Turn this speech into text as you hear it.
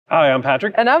Hi, I'm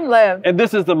Patrick. And I'm Liv. And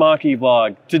this is the Mach-E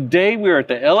vlog. Today we're at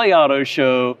the LA Auto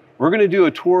Show. We're going to do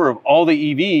a tour of all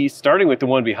the EVs, starting with the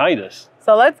one behind us.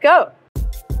 So let's go.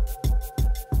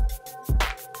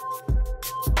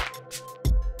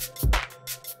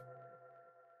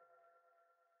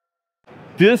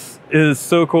 This is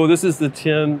so cool. This is the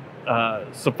Tjin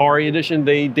Safari Edition.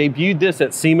 They debuted this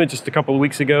at SEMA just a couple of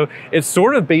weeks ago. It's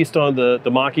sort of based on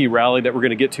the Mach-E Rally that we're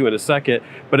going to get to in a second,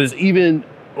 but it's even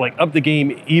like up the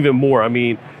game even more. I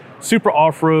mean, super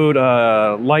off-road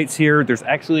lights here. There's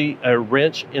actually a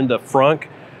wrench in the front,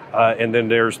 and then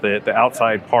there's the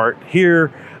outside part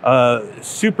here.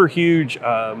 Super huge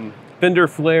fender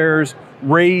flares,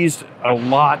 raised a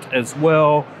lot as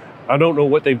well. I don't know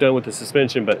what they've done with the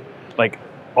suspension, but like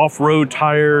off-road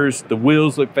tires, the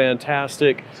wheels look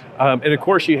fantastic. And of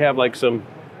course you have like some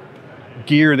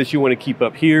gear that you want to keep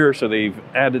up here, so they've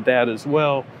added that as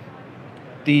well.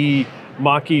 The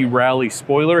Mach-E Rally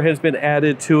spoiler has been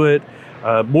added to it.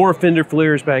 More fender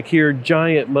flares back here,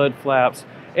 giant mud flaps,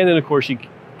 and then of course you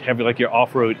have like your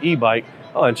off-road e-bike.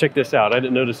 Oh, and check this out. I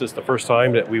didn't notice this the first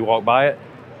time that we walked by it.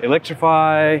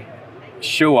 Electrify,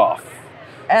 show off.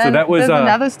 And so that was there's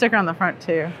another sticker on the front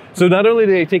too. So not only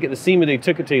did they take it to SEMA, they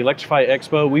took it to Electrify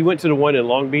Expo. We went to the one in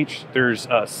Long Beach. There's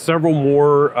several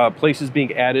more places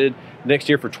being added next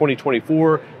year for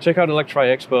 2024. Check out Electrify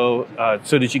Expo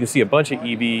so that you can see a bunch of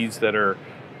EVs that are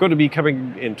going to be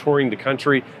coming and touring the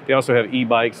country. They also have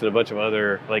e-bikes and a bunch of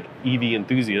other like EV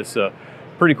enthusiasts. So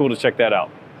pretty cool to check that out.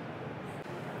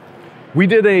 We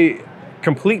did a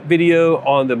complete video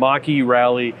on the Mach-E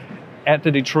Rally at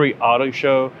the Detroit Auto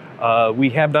Show.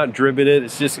 We have not driven it.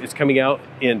 It's coming out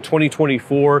in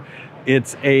 2024.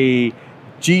 It's a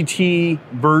GT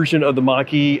version of the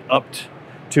Mach-E upped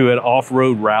to an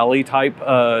off-road rally type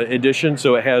edition.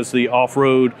 So it has the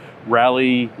off-road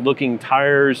rally looking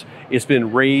tires. It's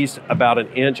been raised about an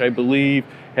inch, I believe.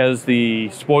 Has the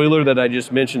spoiler that I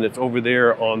just mentioned that's over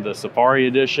there on the Safari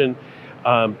edition.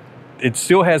 It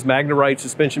still has Magnarite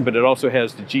suspension, but it also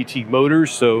has the GT motors,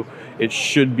 so it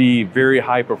should be very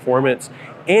high performance.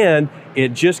 And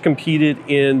it just competed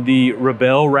in the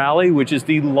Rebelle Rally, which is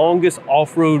the longest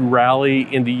off-road rally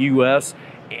in the US,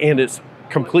 and it's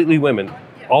completely women.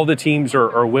 All the teams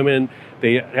are women.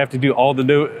 They have to do all the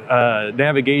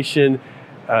navigation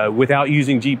without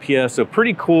using GPS, so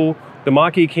pretty cool. The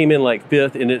Mach-E came in like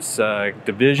 5th in its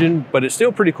division, but it's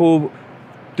still pretty cool.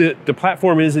 The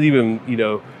platform isn't even, you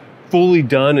know, fully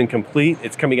done and complete.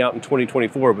 It's coming out in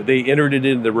 2024, but they entered it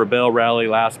in the Rebelle Rally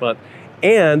last month.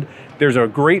 And there's a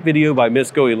great video by Miss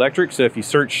Go Electric. So if you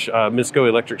search Miss Go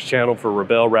Electric's channel for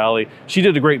Rebelle Rally, she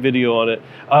did a great video on it.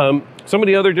 Some of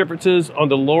the other differences on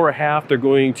the lower half, they're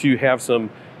going to have some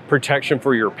protection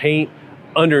for your paint.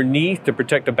 Underneath to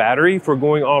protect the battery for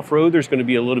going off-road, there's going to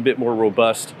be a little bit more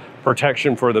robust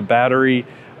protection for the battery.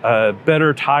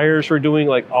 Better tires for doing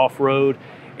like off-road.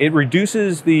 It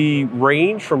reduces the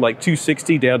range from like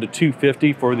 260 down to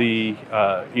 250 for the,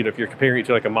 you know, if you're comparing it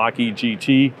to like a Mach-E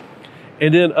GT.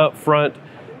 And then up front,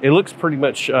 it looks pretty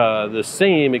much the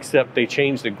same, except they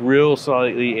changed the grille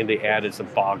slightly and they added some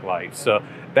fog lights. So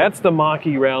that's the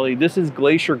Mach-E Rally. This is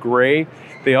Glacier Gray.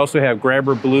 They also have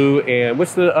Grabber Blue, and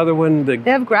what's the other one? They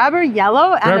have Grabber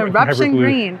Yellow and Eruption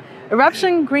Green.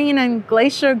 Eruption Green and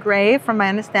Glacier Gray, from my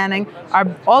understanding, are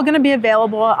all going to be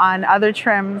available on other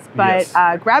trims, but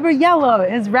yes. Grabber Yellow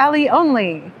is rally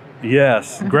only.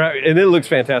 Yes, and it looks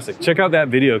fantastic. Check out that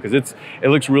video because it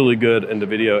looks really good in the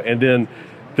video. And then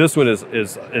this one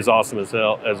is awesome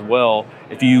as well.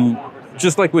 If you,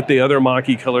 just like with the other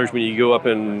Mach-E colors, when you go up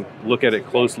and look at it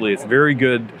closely, it's very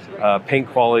good. Paint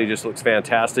quality just looks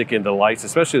fantastic, and the lights,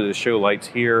 especially the show lights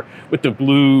here, with the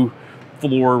blue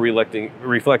floor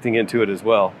reflecting into it as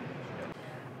well.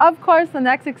 Of course, the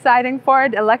next exciting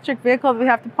Ford electric vehicle that we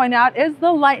have to point out is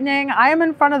the Lightning. I am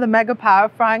in front of the Mega Power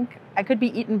Front. I could be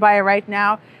eaten by it right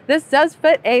now. This does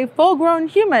fit a full-grown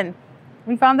human.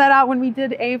 We found that out when we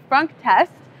did a frunk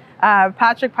test.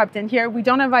 Patrick popped in here. We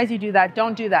don't advise you do that.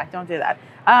 Don't do that. Don't do that.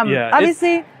 Yeah,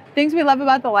 obviously, things we love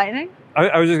about the Lightning.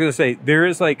 I was just going to say, there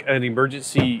is like an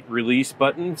emergency release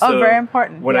button. So very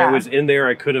important. When I was in there,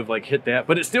 I could have like hit that,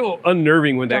 but it's still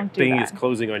unnerving when that thing is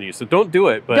closing on you. So don't do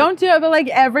it. But don't do it, but like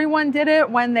everyone did it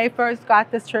when they first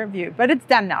got this to review. But it's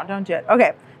done now. Don't do it.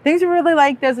 Okay. Things we really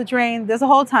like, there's a drain, there's a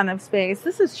whole ton of space.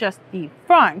 This is just the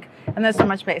front, and there's so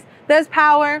much space. There's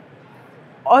power,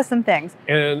 awesome things.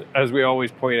 And as we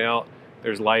always point out,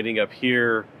 there's lighting up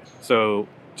here. So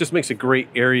just makes a great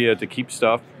area to keep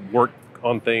stuff, work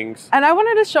on things. And I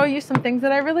wanted to show you some things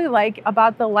that I really like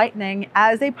about the Lightning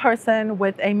as a person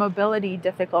with a mobility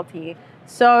difficulty.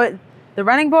 So the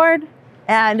running board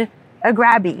and a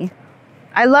grabby.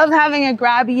 I love having a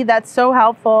grabby. That's so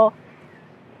helpful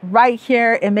right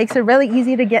here. It makes it really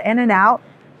easy to get in and out,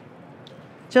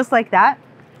 just like that.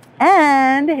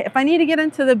 And if I need to get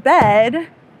into the bed,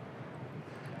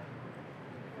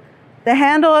 the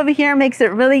handle over here makes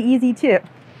it really easy too.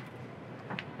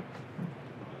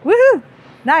 Woohoo!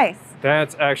 Nice.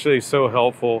 That's actually so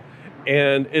helpful.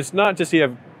 And it's not just you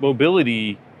have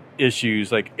mobility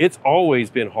issues, like it's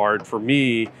always been hard for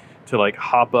me to like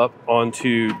hop up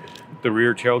onto the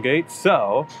rear tailgate.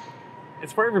 So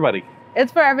it's for everybody.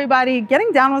 It's for everybody.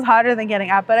 Getting down was harder than getting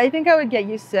up, but I think I would get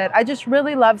used to it. I just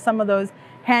really love some of those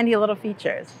handy little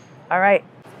features. All right.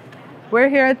 We're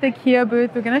here at the Kia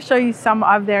booth. We're going to show you some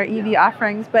of their EV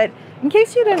offerings, but in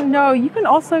case you didn't know, you can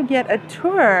also get a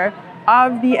tour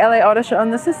of the LA Auto Show,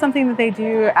 and this is something that they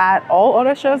do at all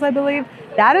auto shows, I believe.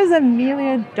 That is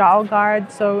Amelia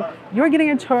Dahlgard, so you're getting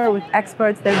a tour with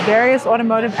experts. There are various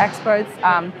automotive experts.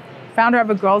 Founder of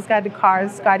A Girl's Guide to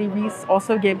Cars, Scotty Reese,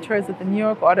 also gave tours at the New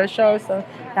York Auto Show, so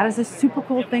that is a super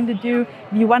cool thing to do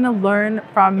if you want to learn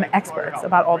from experts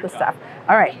about all this stuff.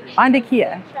 All right, on to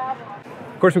Kia.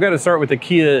 Of course, we've got to start with the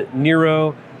Kia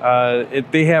Niro.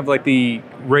 They have like the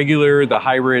regular, the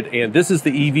hybrid, and this is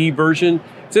the EV version.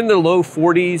 It's in the low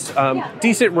 40s,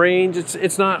 decent range.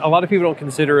 It's not, a lot of people don't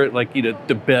consider it like, you know,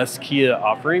 the best Kia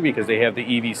offering because they have the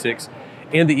EV6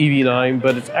 and the EV9,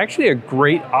 but it's actually a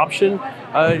great option.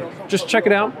 Just check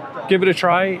it out, give it a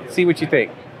try, see what you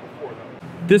think.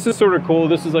 This is sort of cool.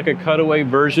 This is like a cutaway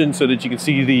version so that you can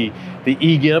see the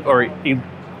eGIMP or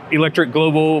electric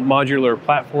global modular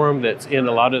platform that's in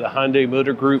a lot of the Hyundai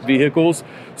Motor Group vehicles.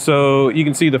 So you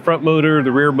can see the front motor,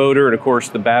 the rear motor, and of course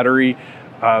the battery.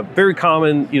 Very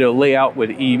common, you know, layout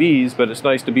with EVs, but it's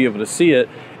nice to be able to see it.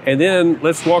 And then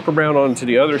let's walk around onto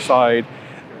the other side.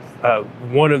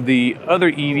 One of the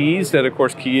other EVs that, of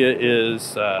course, Kia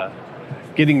is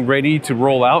getting ready to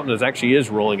roll out, and it actually is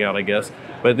rolling out, I guess.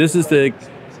 But this is the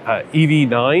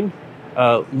EV9.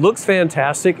 Looks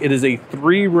fantastic. It is a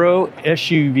 3-row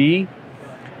SUV.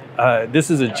 This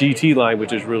is a GT line,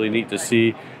 which is really neat to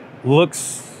see.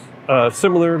 Looks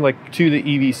similar like to the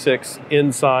EV6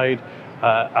 inside.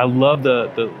 I love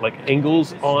the like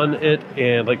angles on it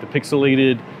and like the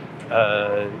pixelated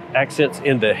accents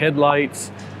in the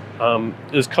headlights.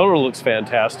 This color looks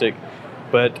fantastic,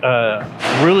 but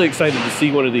really excited to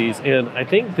see one of these. And I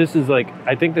think this is like,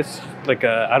 I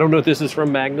don't know if this is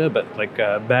from Magna, but like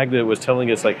Magna was telling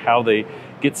us like how they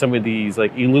get some of these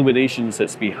like illuminations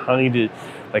that's behind it,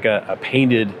 like a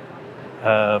painted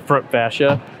front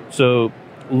fascia. So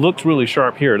looks really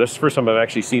sharp here. That's the first time I've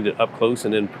actually seen it up close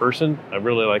and in person. I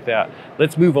really like that.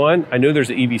 Let's move on. I know there's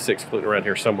an EV6 floating around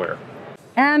here somewhere.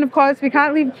 And of course, we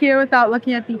can't leave Kia without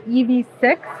looking at the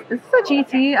EV6. This is a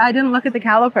GT. I didn't look at the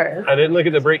calipers. I didn't look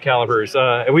at the brake calipers.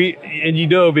 And you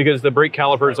know, because the brake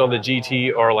calipers on the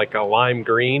GT are like a lime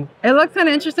green. It looks kind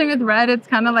of interesting with red. It's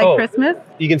kind of like Christmas.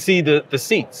 You can see the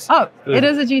seats. Oh, it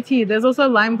is a GT. There's also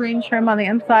lime green trim on the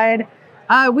inside.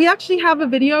 We actually have a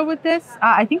video with this.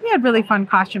 I think we had really fun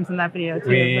costumes in that video too.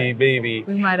 Maybe.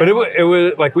 We might have. But it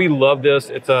was like, we love this.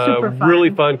 It's a really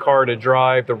fun car to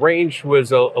drive. The range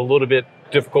was a little bit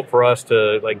difficult for us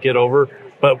to like get over,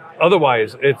 but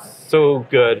otherwise it's so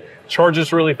good.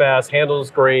 Charges really fast,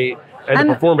 handles great, and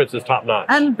the performance is top notch.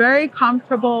 And very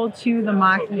comparable to the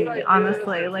Mach-E,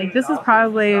 honestly. Like this is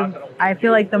probably, I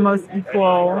feel like the most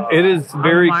equal. It is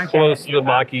very close to the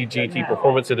Mach-E GT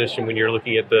Performance Edition when you're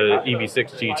looking at the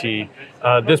EV6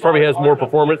 GT. This probably has more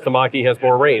performance, the Mach-E has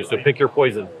more range, so pick your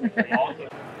poison.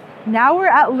 Now we're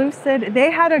at Lucid.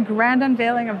 They had a grand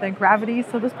unveiling of their Gravity,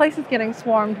 so this place is getting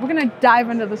swarmed. We're gonna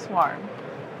dive into the swarm.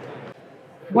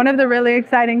 One of the really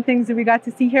exciting things that we got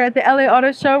to see here at the LA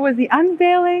Auto Show was the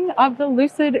unveiling of the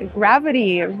Lucid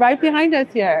Gravity right behind us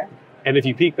here. And if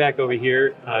you peek back over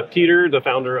here, Peter, the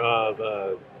founder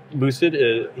of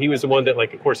Lucid, he was the one that,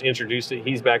 like, of course, introduced it.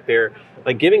 He's back there,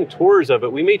 like, giving tours of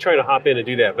it. We may try to hop in and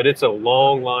do that, but it's a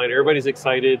long line. Everybody's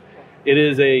excited. It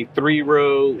is a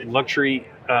 3-row luxury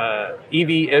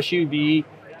EV SUV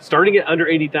starting at under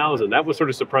 80,000. That was sort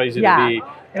of surprising to me.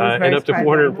 And up to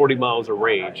 440 miles of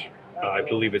range. I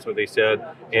believe is what they said,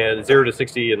 and 0 to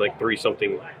 60 in like 3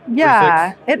 something.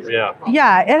 Yeah,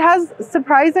 it has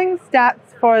surprising stats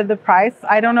for the price.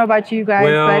 I don't know about you guys,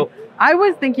 but I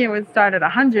was thinking it would start at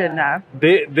 100 now.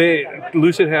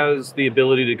 Lucid has the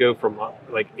ability to go from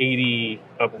like 80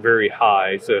 up very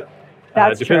high, so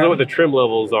depends on what the trim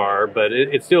levels are, but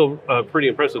it's still pretty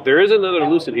impressive. There is another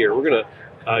Lucid here. We're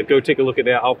gonna go take a look at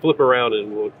that. I'll flip around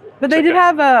and we'll. But they did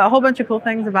have a whole bunch of cool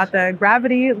things about the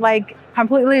Gravity, like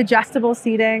completely adjustable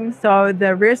seating. So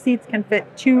the rear seats can fit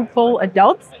 2 full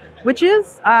adults. which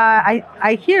is,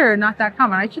 I hear, not that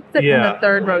common. I should sit in the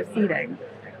third row seating.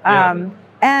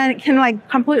 And it can like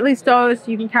completely stow,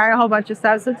 so you can carry a whole bunch of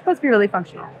stuff. So it's supposed to be really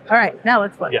functional. All right, now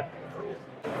let's look. Yeah.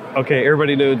 Okay,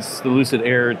 everybody knows the Lucid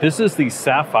Air. This is the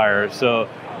Sapphire. So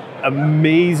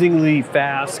amazingly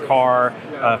fast car,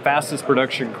 fastest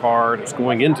production car that's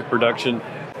going into production.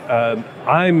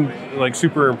 I'm like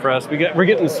super impressed. We're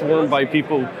getting swarmed by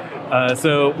people.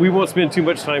 So we won't spend too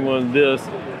much time on this,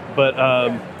 but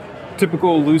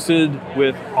typical Lucid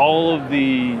with all of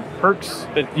the perks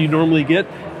that you normally get.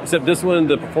 Except this one,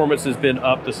 the performance has been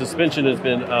upped, the suspension has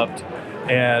been upped,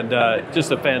 and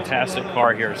just a fantastic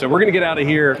car here. So we're gonna get out of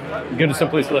here and go to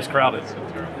someplace less crowded.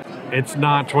 It's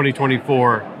not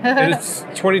 2024, it's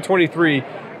 2023.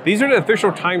 These are the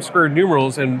official Times Square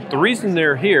numerals, and the reason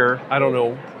they're here, I don't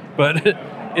know, but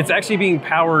it's actually being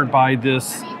powered by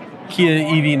this Kia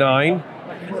EV9.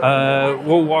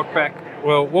 We'll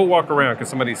walk around because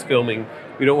somebody's filming.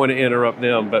 We don't want to interrupt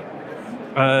them, but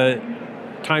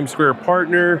Times Square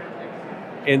partner,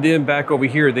 and then back over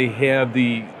here they have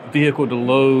the vehicle to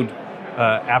load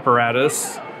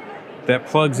apparatus that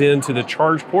plugs into the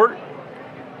charge port,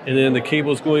 and then the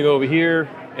cable's going over here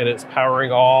and it's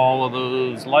powering all of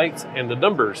those lights and the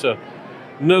numbers. So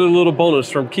another little bonus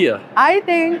from Kia. I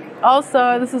think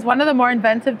also this is one of the more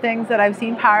inventive things that I've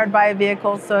seen powered by a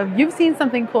vehicle. So if you've seen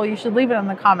something cool, you should leave it in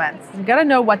the comments. You gotta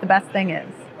know what the best thing is.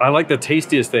 I like the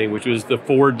tastiest thing, which was the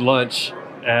Ford lunch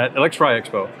at Electrify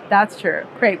Expo. That's true,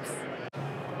 crepes.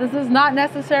 This is not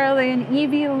necessarily an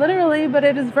EV literally, but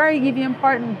it is very EV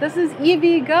important. This is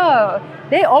EVgo.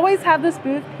 They always have this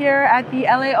booth here at the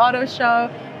LA Auto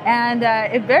Show, and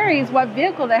it varies what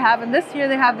vehicle they have. And this year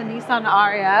they have the Nissan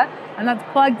Ariya, and that's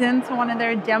plugged into one of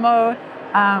their demo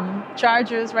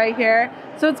chargers right here.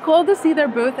 So it's cool to see their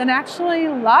booth. And actually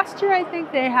last year I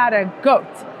think they had a goat,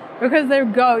 because their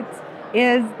goat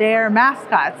is their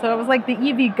mascot. So it was like the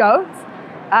EV goat.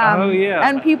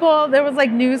 And people, there was like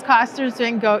newscasters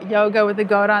doing goat yoga with a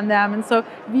goat on them. And so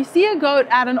if you see a goat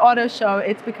at an auto show,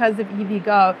 it's because of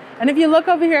EVgo. And if you look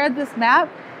over here at this map,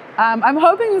 I'm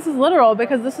hoping this is literal,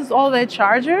 because this is all their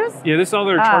chargers. Yeah, this is all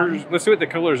their chargers. Let's see what the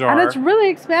colors are. And it's really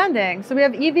expanding. So we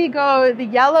have EVgo, the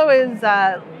yellow is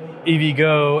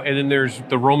EVgo, and then there's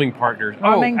the roaming partners.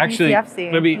 Actually,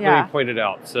 DCFC. let me point it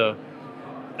out. So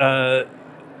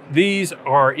these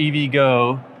are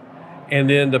EVgo. And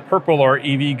then the purple are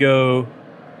EVgo.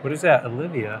 What is that,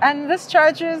 Olivia? And this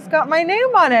charger's got my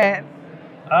name on it.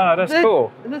 Ah, that's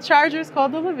cool. The charger's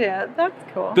called Olivia. That's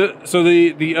cool. So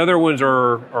the other ones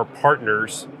are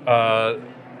partners.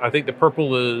 I think the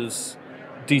purple is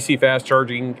DC fast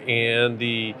charging, and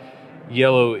the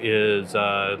yellow is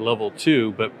level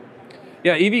 2. But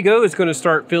yeah, EVgo is going to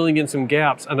start filling in some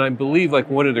gaps, and I believe like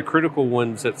one of the critical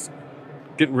ones that's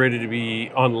getting ready to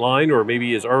be online, or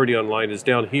maybe is already online, is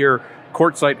down here,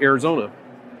 Quartzsite, Arizona.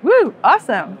 Woo,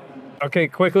 awesome. Okay,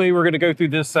 quickly, we're going to go through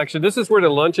this section. This is where the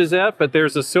lunch is at, but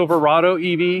there's a Silverado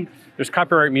EV. There's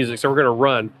copyright music, so we're going to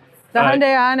run. The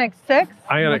Hyundai Ioniq 6.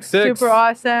 Ioniq 6. Super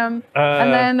awesome.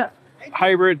 And then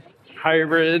hybrid,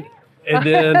 and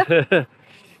then a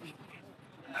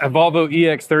Volvo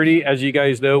EX30. As you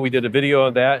guys know, we did a video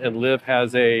on that, and Liv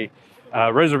has a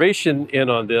reservation in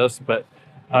on this, but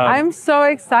I'm so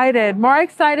excited. More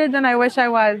excited than I wish I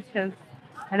was, because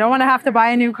I don't want to have to buy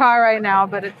a new car right now,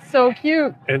 but it's so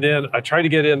cute. And then I tried to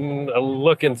get in a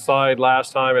look inside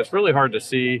last time. It's really hard to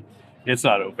see. It's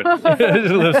not open.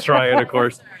 Let's try it, of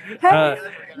course. And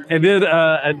then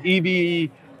an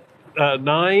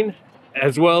EV9,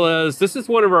 as well as, this is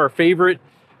one of our favorite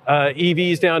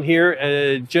EVs down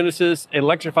here, Genesis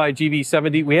Electrified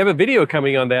GV70. We have a video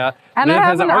coming on that. And I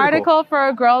have an article for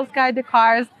a Girl's Guide to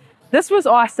Cars. This was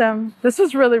awesome. This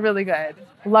was really, really good.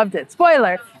 Loved it.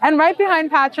 Spoiler. And right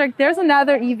behind Patrick, there's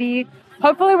another EV.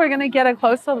 Hopefully we're going to get a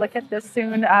closer look at this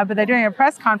soon, but they're doing a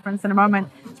press conference in a moment.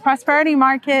 It's Prosperity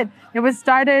Market. It was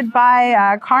started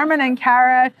by Carmen and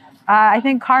Kara. I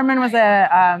think Carmen was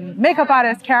a makeup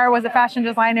artist, Kara was a fashion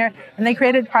designer, and they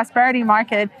created Prosperity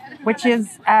Market, which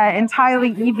is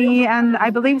entirely EV and I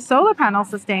believe solar panel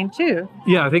sustained too.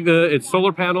 Yeah, I think it's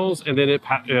solar panels, and then it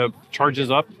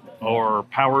charges up or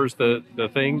powers the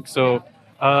thing. So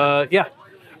yeah,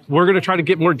 we're going to try to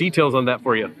get more details on that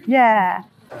for you. Yeah.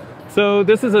 So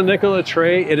this is a Nikola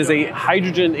Tre. It is a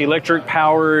hydrogen electric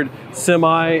powered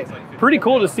semi. Pretty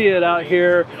cool to see it out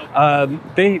here.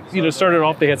 They started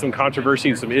off, they had some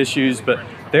controversy and some issues, but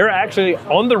they're actually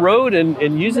on the road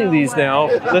and using these now.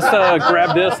 Let's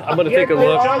grab this. I'm going to take a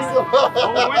look.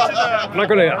 I'm not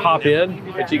going to hop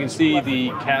in, but you can see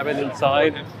the cabin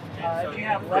inside.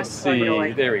 Let's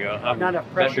see, there we go. I'm not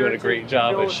doing a great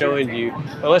job of showing you.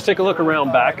 Well, let's take a look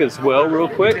around back as well real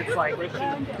quick.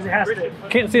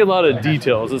 Can't see a lot of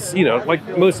details. It's, you know,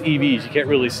 like most EVs, you can't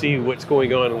really see what's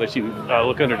going on unless you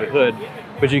look under the hood.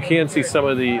 But you can see some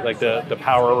of the, like the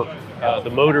power, the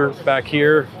motor back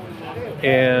here.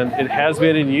 And it has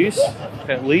been in use,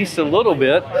 at least a little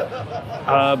bit.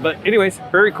 But anyways,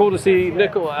 very cool to see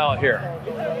Nikola out here.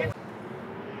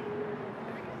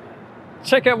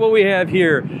 Check out what we have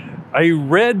here. A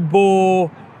Red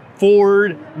Bull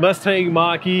Ford Mustang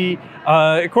Mach-E.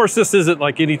 Of course, this isn't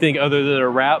like anything other than a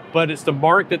wrap, but it's the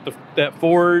mark that that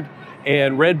Ford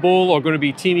and Red Bull are going to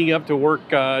be teaming up to work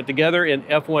together in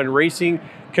F1 racing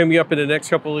coming up in the next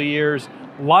couple of years.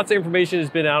 Lots of information has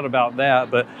been out about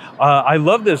that, but I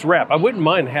love this wrap. I wouldn't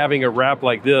mind having a wrap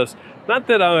like this. Not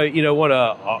that I, you know, want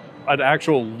an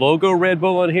actual logo Red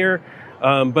Bull on here,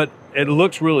 but it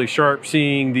looks really sharp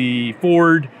seeing the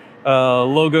Ford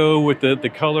logo with the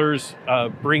colors,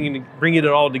 bringing it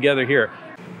all together here.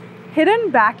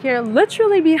 Hidden back here,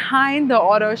 literally behind the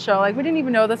auto show, like we didn't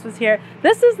even know this was here.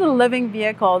 This is the living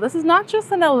vehicle. This is not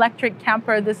just an electric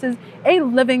camper, this is a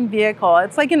living vehicle.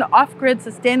 It's like an off-grid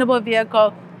sustainable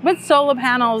vehicle with solar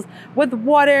panels, with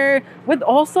water, with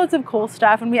all sorts of cool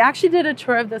stuff. And we actually did a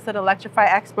tour of this at Electrify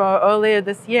Expo earlier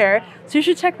this year, so you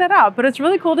should check that out. But it's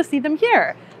really cool to see them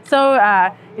here. So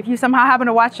if you somehow happen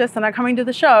to watch this and are coming to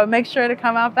the show, make sure to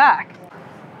come out back.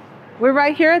 We're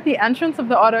right here at the entrance of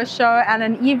the auto show, and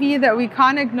an EV that we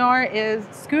can't ignore is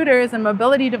scooters and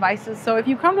mobility devices. So if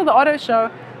you come to the auto show,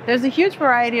 there's a huge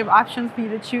variety of options for you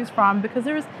to choose from because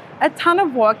there's a ton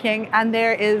of walking, and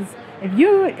there is, if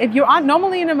you aren't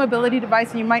normally in a mobility device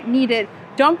and you might need it,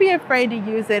 don't be afraid to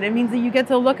use it. It means that you get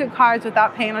to look at cars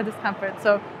without pain or discomfort.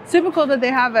 So super cool that they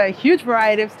have a huge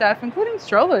variety of stuff, including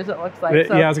strollers, it looks like.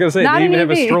 So yeah, I was gonna say, they even have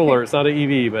a stroller. It's not an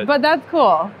EV, but that's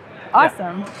cool.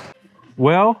 Awesome. Yeah.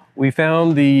 Well, we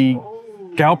found the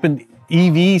Galpin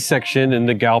EV section in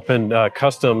the Galpin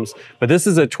Customs, but this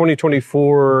is a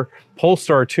 2024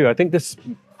 Polestar 2. I think this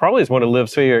probably is one of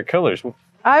Liv's favorite colors.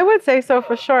 I would say so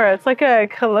for sure. It's like a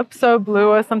Calypso blue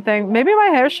or something. Maybe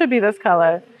my hair should be this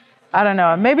color. I don't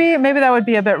know. Maybe that would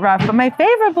be a bit rough. But my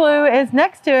favorite blue is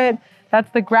next to it.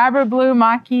 That's the Grabber Blue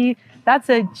Mach-E. That's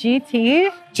a GT.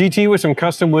 GT with some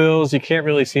custom wheels. You can't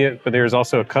really see it, but there's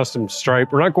also a custom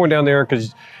stripe. We're not going down there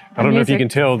because I don't know if you can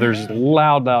tell, there's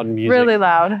loud music. Really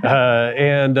loud.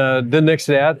 And then next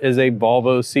to that is a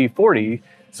Volvo C40.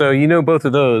 So you know both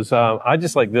of those. I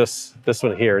just like this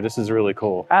one here. This is really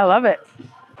cool. I love it.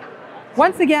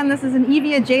 Once again, this is an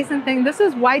EV adjacent thing. This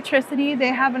is Whitetricity. They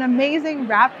have an amazing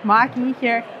wrapped Mach-E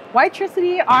here.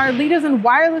 Whitetricity are leaders in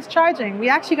wireless charging. We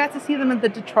actually got to see them at the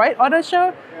Detroit Auto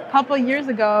Show a couple of years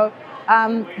ago.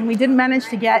 And we didn't manage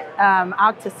to get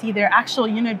out to see their actual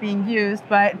unit being used,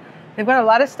 but they've got a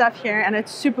lot of stuff here and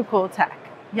it's super cool tech.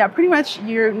 Yeah, pretty much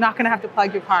you're not gonna have to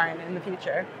plug your car in the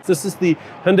future. This is the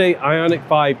Hyundai Ioniq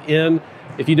 5N.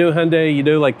 If you know Hyundai, you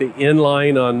know like the N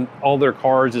line on all their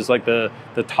cars is like the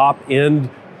top end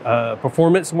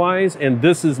performance-wise, and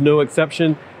this is no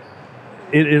exception.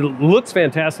 It looks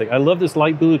fantastic. I love this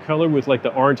light blue color with like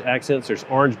the orange accents. There's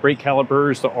orange brake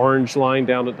calipers, the orange line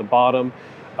down at the bottom.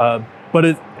 But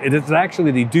it is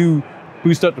actually, they do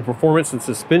boost up the performance and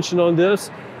suspension on this.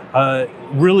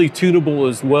 Really tunable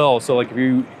as well. So like if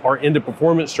you are into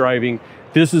performance driving,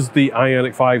 this is the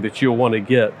Ioniq 5 that you'll want to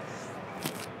get.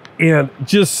 And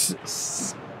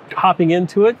just hopping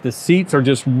into it, the seats are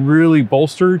just really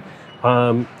bolstered.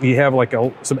 You have like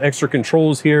some extra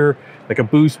controls here, like a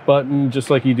boost button,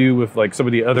 just like you do with like some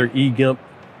of the other e-Gimp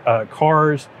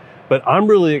cars. But I'm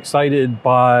really excited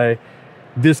by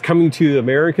this coming to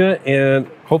America and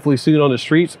hopefully soon on the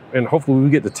streets, and hopefully we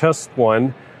get to test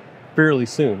one fairly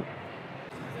soon.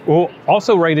 Well,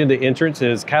 also right in the entrance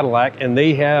is Cadillac, and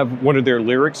they have one of their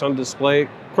Lyriqs on display.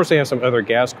 Of course, they have some other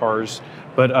gas cars,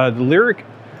 but the Lyriq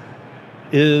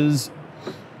is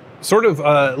sort of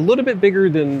a little bit bigger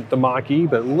than the Mach-E,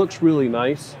 but looks really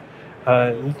nice.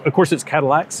 Of course, it's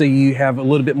Cadillac, so you have a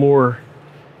little bit more,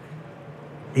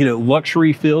 you know,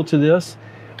 luxury feel to this.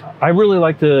 I really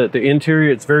like the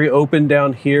interior. It's very open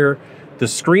down here. The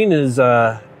screen is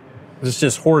it's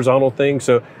just horizontal thing,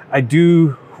 so I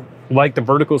do like the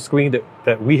vertical screen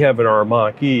that we have in our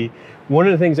Mach-E. One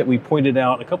of the things that we pointed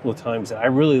out a couple of times that I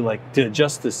really like to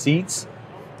adjust the seats.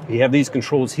 You have these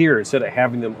controls here instead of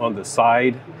having them on the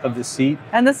side of the seat.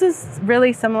 And this is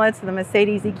really similar to the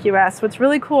Mercedes EQS. What's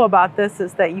really cool about this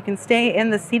is that you can stay in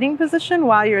the seating position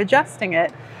while you're adjusting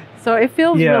it. So it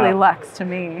feels really luxe to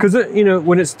me. Because, you know,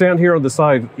 when it's down here on the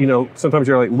side, you know, sometimes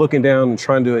you're like looking down and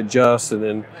trying to adjust, and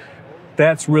then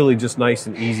that's really just nice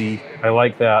and easy. I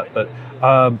like that, but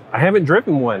I haven't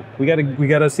driven one. We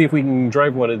gotta see if we can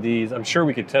drive one of these. I'm sure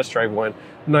we could test drive one.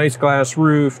 Nice glass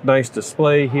roof, nice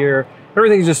display here.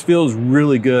 Everything just feels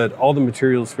really good. All the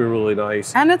materials feel really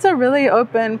nice. And it's a really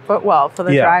open footwell for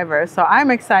the driver, so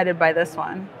I'm excited by this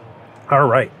one. All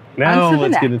right, now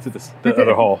let's get into the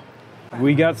other haul.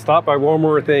 We got stopped by one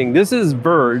more thing. This is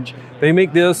Verge. They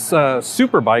make this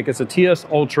superbike. It's a TS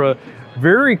Ultra.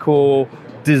 Very cool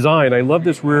design. I love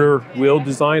this rear wheel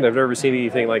design. I've never seen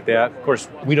anything like that. Of course,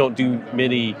 we don't do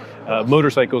many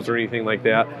motorcycles or anything like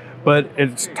that, but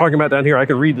it's talking about down here, I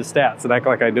can read the stats and act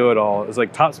like I do it all. It's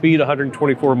like top speed,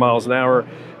 124 miles an hour,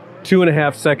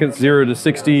 2.5 seconds, 0 to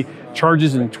 60,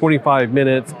 charges in 25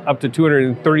 minutes, up to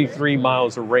 233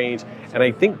 miles of range. And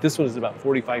I think this one is about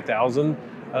 45,000.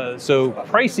 So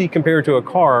pricey compared to a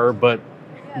car, but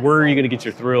where are you going to get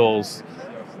your thrills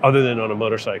other than on a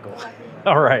motorcycle?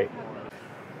 All right.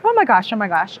 Oh my gosh, oh my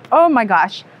gosh, oh my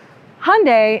gosh.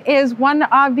 Hyundai is one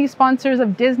of the sponsors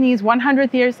of Disney's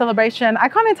 100th year celebration. I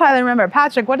can't entirely remember.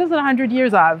 Patrick, what is it 100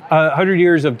 years of? 100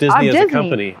 years of Disney as a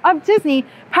company. Of Disney.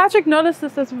 Patrick noticed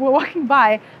this as we're walking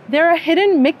by. There are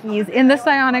hidden Mickeys in this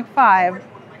Ioniq 5.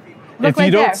 Look if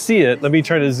you don't see it, let me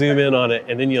try to zoom in on it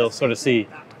and then you'll sort of see.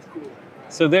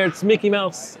 So there's Mickey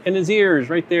Mouse and his ears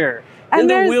right there. And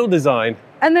the wheel design.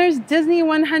 And there's Disney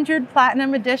 100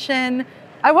 Platinum Edition.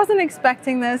 I wasn't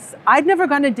expecting this. I'd never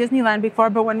gone to Disneyland before,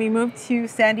 but when we moved to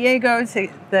San Diego, to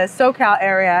the SoCal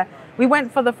area, we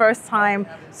went for the first time.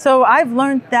 So I've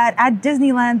learned that at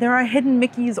Disneyland, there are hidden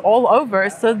Mickeys all over.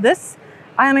 So this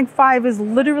Ioniq 5 is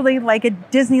literally like a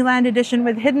Disneyland edition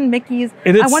with hidden Mickeys.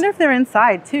 I wonder if they're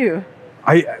inside too.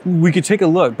 We could take a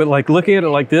look, but like looking at it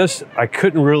like this, I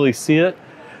couldn't really see it.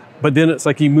 But then it's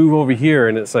like you move over here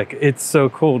and it's like, it's so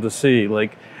cool to see.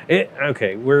 Like,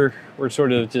 okay, we're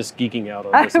sort of just geeking out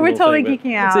on this. We're totally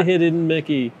geeking out. It's a hidden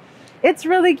Mickey. It's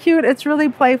really cute. It's really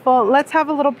playful. Let's have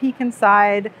a little peek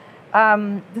inside.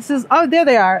 This is, oh, there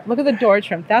they are. Look at the door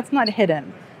trim. That's not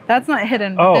hidden. That's not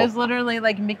hidden. But there's literally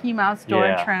like Mickey Mouse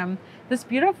door trim. This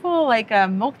beautiful like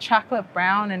milk chocolate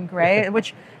brown and gray,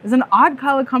 which is an odd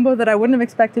color combo that I wouldn't have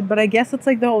expected, but I guess it's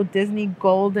like the whole Disney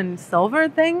gold and silver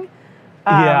thing.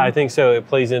 Yeah, I think so. It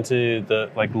plays into the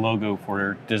like logo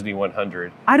for Disney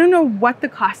 100. I don't know what the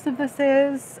cost of this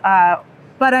is,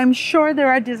 but I'm sure there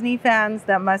are Disney fans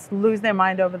that must lose their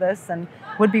mind over this and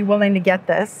would be willing to get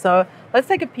this. So let's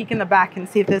take a peek in the back and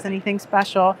see if there's anything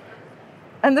special.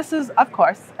 And this is, of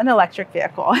course, an electric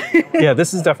vehicle. Yeah,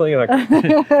 this is definitely like,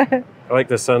 I like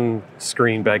the sun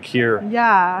screen back here.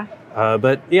 Yeah.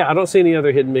 But yeah, I don't see any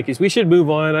other hidden Mickeys. We should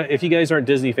move on. If you guys aren't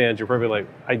Disney fans, you're probably like,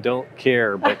 I don't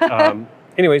care. But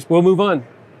anyways, we'll move on.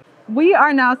 We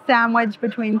are now sandwiched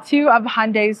between two of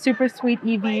Hyundai's super sweet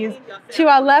EVs. To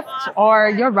our left, or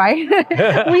your right,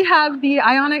 we have the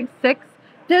Ioniq 6.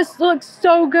 This looks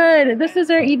so good. This is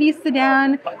our EV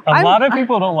sedan. A lot of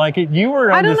people don't like it. You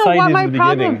were undecided in the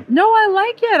beginning. No, I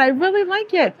like it. I really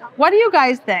like it. What do you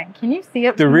guys think? Can you see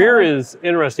it? The rear is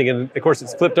interesting, and of course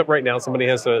it's flipped up right now. Somebody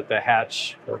has the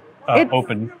hatch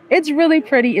open. It's really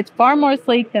pretty. It's far more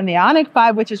sleek than the Ioniq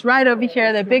 5, which is right over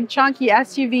here, the big chunky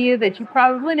SUV that you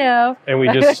probably know. And we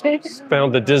just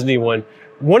found the Disney one.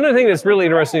 One of the things that's really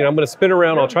interesting, I'm going to spin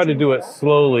around. I'll try to do it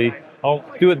slowly. I'll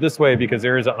do it this way because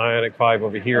there is an Ioniq 5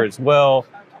 over here as well.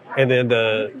 And then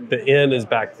the N is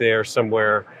back there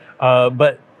somewhere.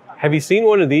 But have you seen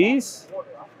one of these?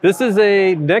 This is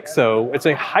a Nexo. It's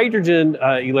a hydrogen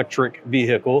electric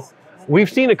vehicle.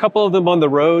 We've seen a couple of them on the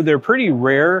road. They're pretty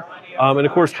rare. And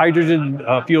of course, hydrogen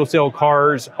fuel cell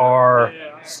cars are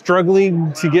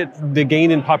struggling to get the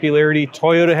gain in popularity.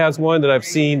 Toyota has one that I've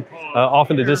seen off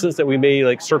in the distance that we may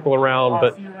like circle around,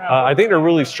 but I think they're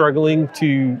really struggling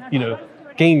to,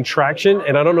 gain traction.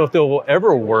 And I don't know if they'll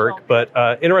ever work, but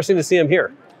interesting to see them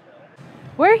here.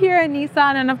 We're here at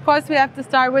Nissan, and of course we have to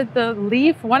start with the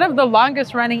Leaf, one of the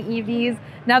longest running EVs.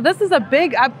 Now this is a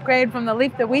big upgrade from the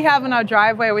Leaf that we have in our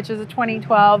driveway, which is a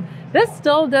 2012. This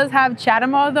still does have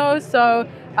CHAdeMO though, so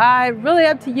really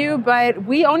up to you, but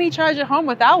we only charge at home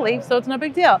without Leaf, so it's no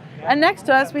big deal. And next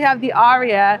to us we have the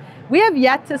Aria. We have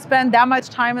yet to spend that much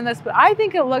time in this, but I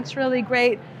think it looks really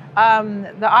great.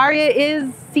 The Aria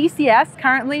is CCS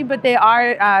currently, but they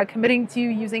are committing to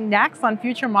using NACS on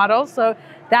future models, so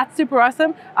that's super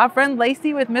awesome. Our friend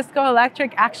Lacey with Misco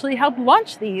Electric actually helped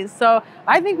launch these, so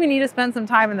I think we need to spend some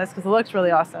time in this because it looks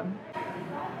really awesome.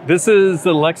 This is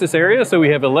the Lexus area, so we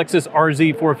have a Lexus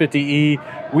RZ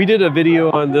 450e. We did a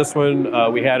video on this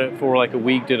one. We had it for like a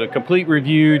week, did a complete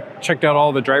review, checked out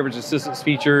all the driver's assistance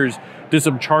features, did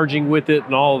some charging with it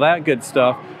and all that good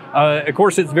stuff. Of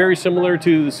course, it's very similar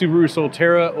to the Subaru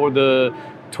Solterra or the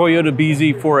Toyota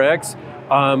BZ4X.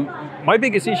 My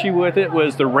biggest issue with it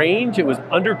was the range. It was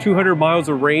under 200 miles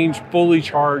of range, fully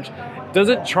charged.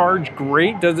 Doesn't charge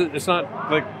great. It's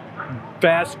not like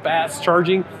fast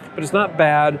charging, but it's not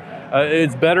bad.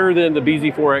 It's better than the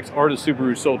BZ4X or the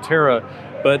Subaru Solterra.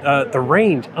 But the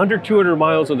range, under 200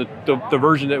 miles on the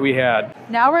version that we had.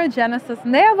 Now we're at Genesis,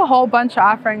 and they have a whole bunch of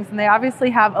offerings, and they obviously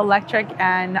have electric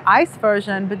and ICE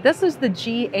version, but this is the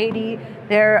G80,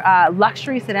 their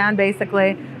luxury sedan,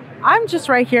 basically. I'm just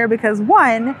right here because,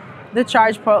 one, the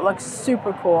charge port looks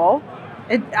super cool.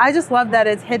 I just love that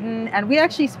it's hidden, and we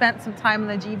actually spent some time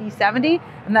in the GV70,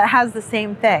 and that has the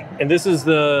same thing. And this is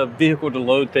the vehicle to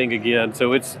load thing again,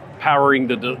 so it's powering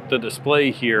the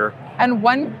display here. And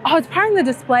it's powering the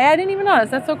display. I didn't even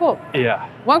notice. That's so cool. Yeah.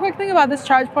 One quick thing about this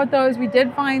charge port, though, is we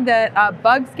did find that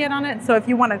bugs get on it. So if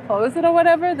you want to close it or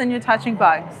whatever, then you're touching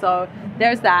bugs. So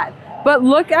there's that. But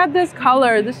look at this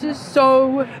color. This is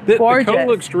so gorgeous. The color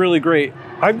looks really great.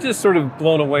 I'm just sort of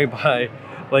blown away by,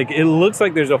 like, it looks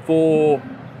like there's a full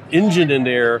engine in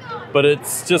there, but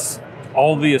it's just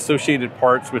all the associated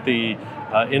parts with the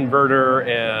inverter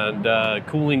and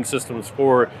cooling systems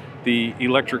for the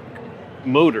electric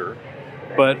motor.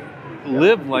 But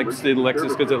Liv likes the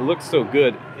Lexus because it looks so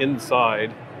good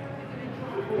inside.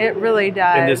 It really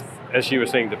does. And this, as she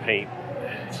was saying, the paint.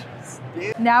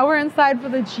 Now we're inside for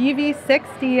the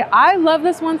GV60. I love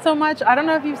this one so much. I don't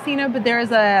know if you've seen it, but there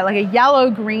is a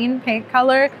yellow-green paint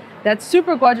color that's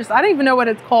super gorgeous. I don't even know what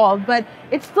it's called, but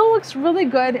it still looks really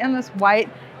good in this white.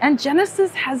 And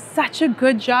Genesis has such a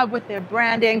good job with their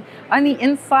branding. On the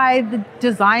inside, the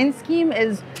design scheme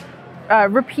is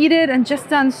repeated and just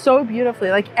done so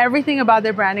beautifully. Like, everything about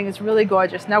their branding is really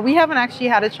gorgeous. Now, we haven't actually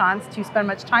had a chance to spend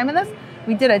much time in this.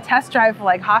 We did a test drive for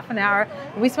like half an hour.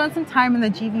 We spent some time in the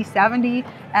GV70,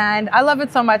 and I love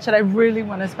it so much that I really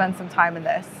want to spend some time in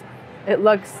this. It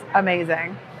looks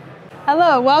amazing.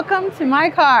 Hello, welcome to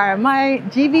my car, my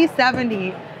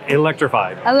GV70.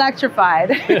 Electrified.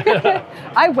 Electrified.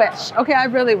 I wish. Okay, I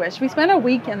really wish. We spent a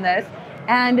week in this,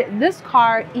 and this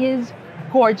car is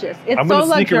gorgeous. It's so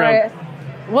luxurious.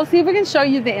 We'll see if we can show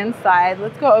you the inside.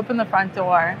 Let's go open the front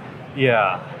door.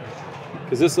 Yeah,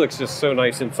 because this looks just so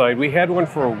nice inside. We had one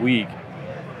for a week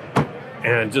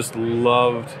and just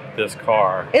loved this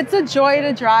car. It's a joy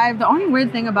to drive. The only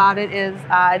weird thing about it is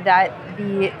that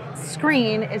the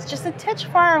screen is just a titch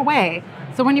far away.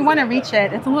 So when you want to reach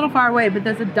it, it's a little far away, but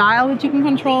there's a dial that you can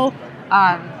control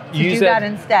to do that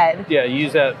instead. Yeah,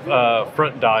 use that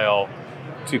front dial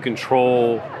to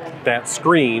control that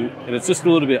screen, and it's just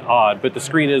a little bit odd, but the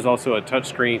screen is also a touch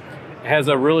screen. It has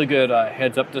a really good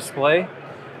heads-up display.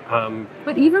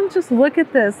 But even just look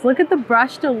at this. Look at the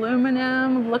brushed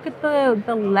aluminum. Look at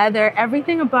the leather.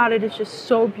 Everything about it is just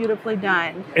so beautifully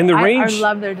done. And the range, I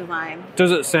love their design.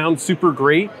 Doesn't sound super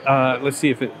great. Let's see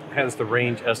if it has the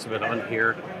range estimate on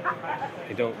here.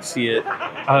 I don't see it.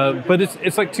 But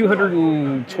it's like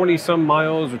 220 some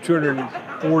miles or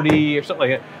 240 or something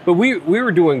like that. But we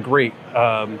were doing great.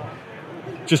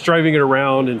 Just driving it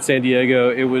around in San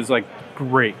Diego, it was like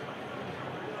great.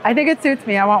 I think it suits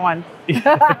me. I want one.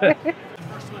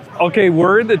 Okay,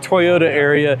 we're in the Toyota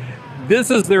area. This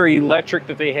is their electric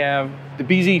that they have, the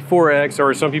BZ4X,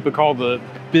 or some people call the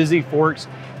Busy Forks.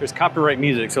 There's copyright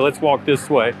music, so let's walk this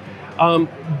way.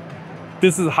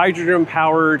 This is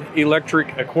hydrogen-powered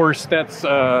electric. Of course, that's,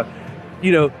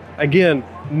 you know, again,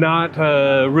 not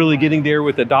really getting there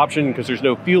with adoption because there's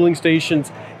no fueling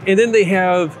stations. And then they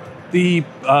have the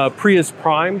Prius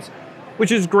Primes,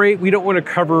 which is great. We don't want to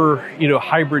cover, you know,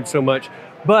 hybrid so much,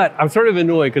 but I'm sort of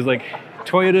annoyed because, like,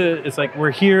 Toyota, it's like we're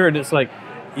here and it's like,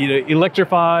 you know,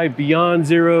 electrify, beyond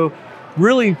zero,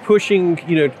 really pushing,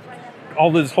 you know,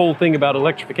 all this whole thing about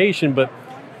electrification, but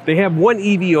they have one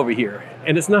EV over here,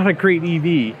 and it's not a great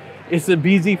EV. It's a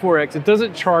BZ4X. It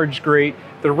doesn't charge great.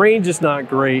 The range is not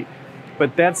great,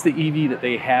 but that's the EV that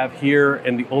they have here,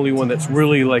 and the only one that's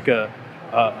really like a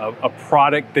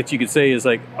product that you could say is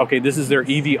like, okay, this is their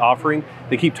EV offering.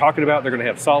 They keep talking about they're going to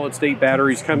have solid state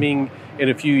batteries coming in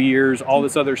a few years, all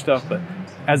this other stuff, but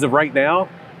as of right now,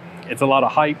 it's a lot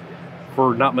of hype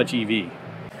for not much EV.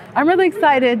 I'm really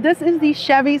excited. This is the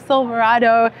Chevy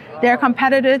Silverado. They're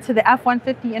competitor to the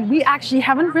F-150, and we actually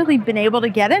haven't really been able to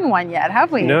get in one yet,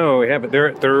 have we? No, we haven't.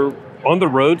 They're on the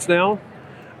roads now.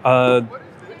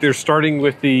 They're starting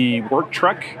with the work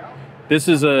truck. This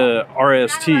is a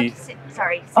RST.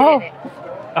 Sorry, sit in it.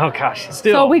 Oh gosh,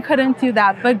 still. So we couldn't do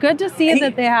that, but good to see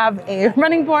that they have a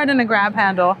running board and a grab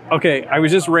handle. Okay, I was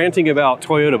just ranting about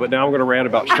Toyota, but now I'm going to rant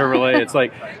about Chevrolet. It's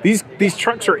like these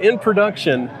trucks are in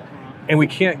production, and we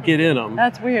can't get in them.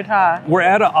 That's weird, huh? We're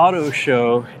at an auto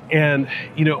show, and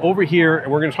over here,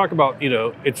 and we're going to talk about,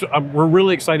 we're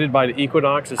really excited by the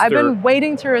Equinox. I've been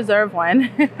waiting to reserve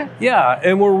one. Yeah,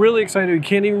 and we're really excited. We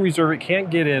can't even reserve it, can't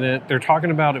get in it. They're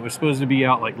talking about it was supposed to be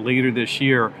out like later this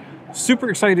year. Super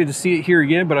excited to see it here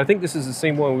again, but I think this is the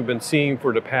same one we've been seeing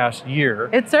for the past year.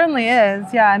 It certainly is,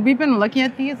 yeah. And we've been looking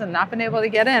at these and not been able to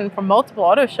get in from multiple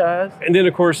auto shows. And then,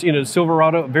 of course,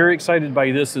 Silverado, very excited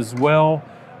by this as well.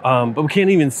 But we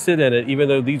can't even sit in it, even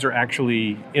though these are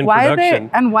actually in production.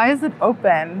 And why is it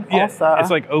open also? It's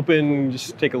like open,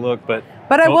 just take a look. But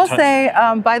I will say,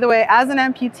 by the way, as an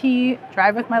amputee,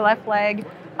 drive with my left leg,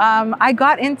 I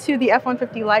got into the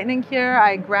F-150 Lightning here.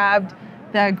 I grabbed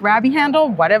the grabby handle,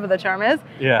 whatever the term is,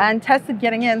 and tested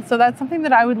getting in. So that's something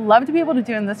that I would love to be able to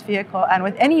do in this vehicle and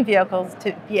with any vehicles,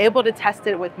 to be able to test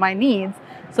it with my needs.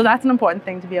 So that's an important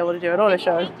thing to be able to do at auto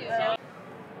shows.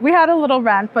 We had a little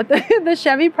rant, but the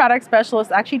Chevy product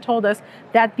specialist actually told us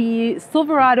that the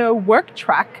Silverado work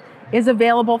truck is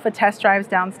available for test drives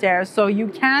downstairs. So you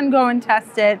can go and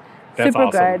test it. That's super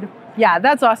awesome. good. Yeah,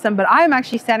 that's awesome. But I'm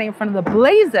actually standing in front of the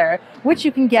Blazer, which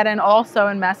you can get in also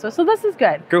and mess with. So this is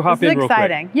good. Go hop in real quick.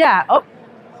 Exciting. Yeah. Oh,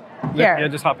 here. Yeah,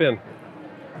 just hop in.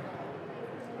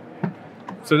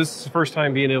 So this is the first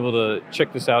time being able to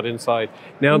check this out inside.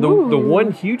 Now, the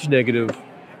one huge negative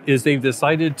is they've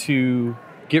decided to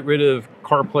get rid of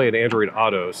CarPlay and Android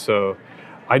Auto. So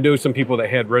I know some people that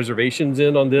had reservations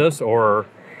in on this, or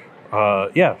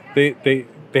they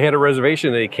had a reservation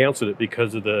and they canceled it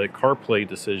because of the CarPlay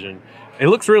decision. It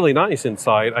looks really nice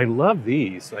inside. I love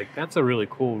these. Like, that's a really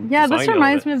cool Yeah, this design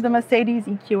reminds me of the Mercedes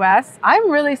EQS. I'm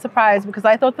really surprised because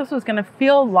I thought this was going to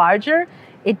feel larger.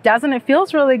 It doesn't. It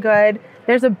feels really good.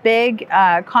 There's a big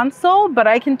console, but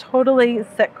I can totally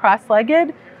sit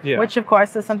cross-legged, which of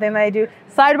course is something that I do.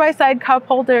 Side-by-side cup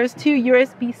holders, 2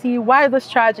 USB-C wireless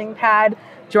charging pad,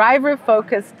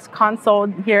 driver-focused console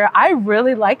here. I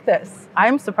really like this.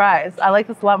 I'm surprised. I like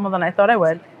this a lot more than I thought I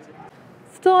would.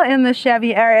 Still in the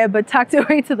Chevy area, but tucked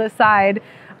away to the side.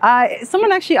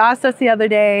 Someone actually asked us the other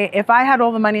day, if I had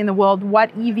all the money in the world,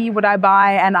 what EV would I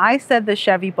buy? And I said the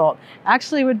Chevy Bolt.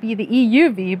 Actually, it would be the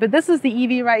EUV, but this is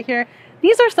the EV right here.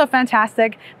 These are so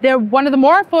fantastic. They're one of the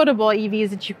more affordable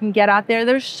EVs that you can get out there.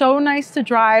 They're so nice to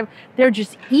drive. They're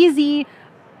just easy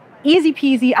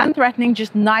peasy, unthreatening,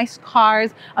 just nice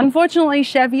cars. Unfortunately,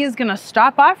 Chevy is gonna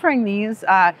stop offering these.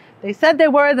 They said they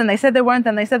were, then they said they weren't,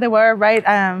 then they said they were, right?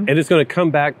 And it's gonna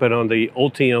come back, but on the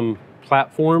Ultium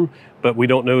platform, but we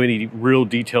don't know any real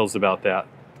details about that.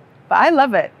 But I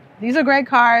love it. These are great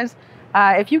cars.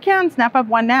 If you can, snap up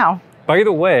one now. By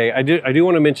the way, I do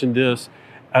want to mention this.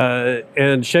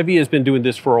 And Chevy has been doing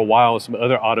this for a while. Some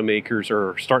other automakers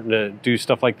are starting to do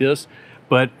stuff like this.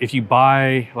 But if you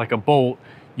buy like a Bolt,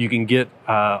 you can get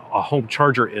a home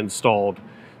charger installed.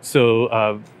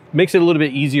 So makes it a little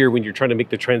bit easier when you're trying to make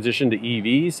the transition to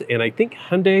EVs. And I think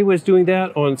Hyundai was doing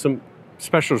that on some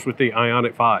specials with the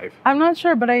Ioniq 5. I'm not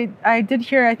sure, but I did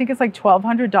hear, I think it's like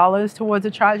 $1,200 towards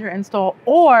a charger install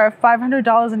or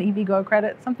 $500 in EVgo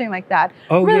credit, something like that.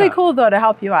 Oh, really yeah. Cool though to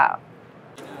help you out.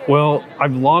 Well,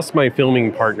 I've lost my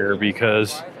filming partner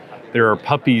because there are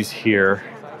puppies here.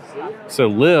 So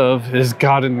Liv has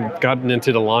gotten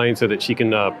into the line so that she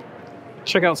can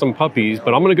check out some puppies,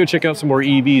 but I'm gonna go check out some more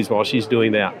EVs while she's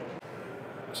doing that.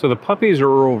 So the puppies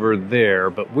are over there,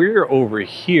 but we're over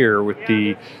here with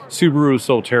the Subaru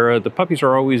Solterra. The puppies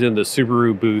are always in the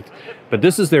Subaru booth, but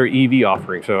this is their EV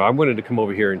offering. So I wanted to come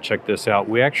over here and check this out.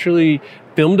 We actually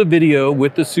filmed a video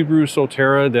with the Subaru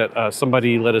Solterra that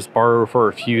somebody let us borrow for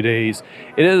a few days.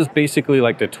 It is basically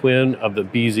like the twin of the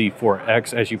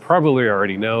BZ4X, as you probably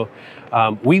already know.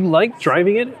 We liked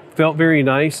driving it, felt very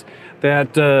nice.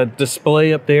 That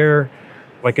display up there,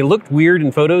 like it looked weird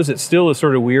in photos. It still is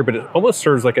sort of weird, but it almost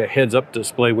serves like a heads-up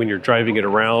display when you're driving it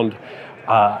around.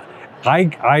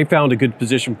 I found a good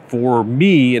position for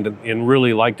me and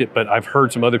really liked it, but I've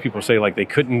heard some other people say like they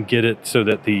couldn't get it so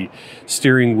that the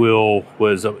steering wheel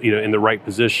was in the right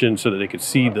position so that they could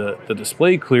see the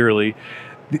display clearly.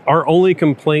 Our only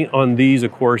complaint on these,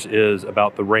 of course, is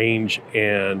about the range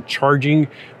and charging.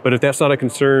 But if that's not a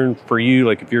concern for you,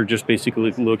 like if you're just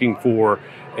basically looking for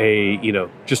a,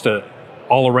 just a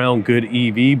all-around good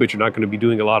EV, but you're not going to be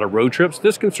doing a lot of road trips,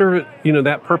 this can serve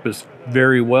that purpose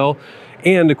very well.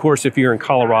 And of course, if you're in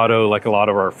Colorado, like a lot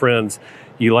of our friends,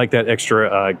 you like that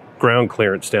extra ground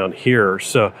clearance down here.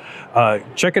 So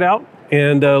check it out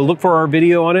and look for our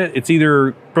video on it. It's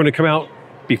either going to come out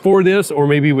before this or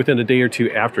maybe within a day or two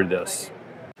after this.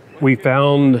 We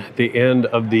found the end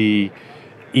of the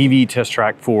EV test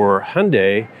track for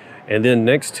Hyundai, And then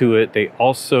next to it, they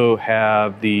also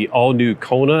have the all-new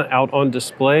Kona out on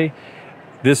display.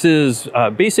 This is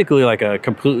basically like a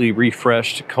completely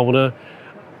refreshed Kona.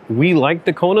 We like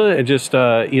the Kona. It just,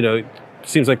 you know,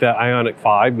 seems like that Ioniq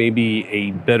 5 may be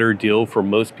a better deal for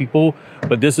most people,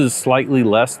 but this is slightly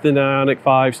less than the Ioniq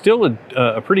 5. Still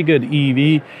a pretty good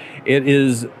EV. It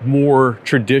is more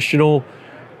traditional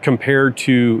compared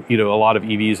to, you know, a lot of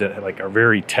EVs that like are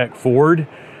very tech forward.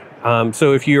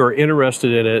 So if you are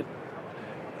interested in it,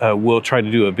 we'll try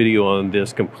to do a video on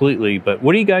this completely. But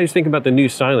what do you guys think about the new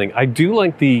styling? I do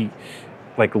like the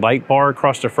light bar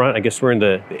across the front. I guess we're in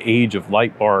the age of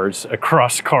light bars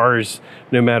across cars,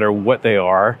 no matter what they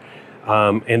are.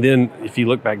 And then if you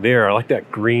look back there, I like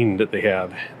that green that they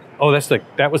have. Oh,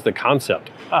 that was the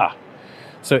concept.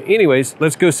 So anyways,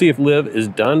 let's go see if Liv is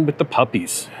done with the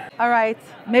puppies. All right,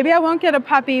 maybe I won't get a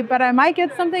puppy, but I might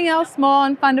get something else small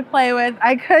and fun to play with.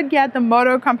 I could get the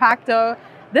Moto Compacto.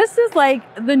 This is like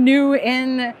the new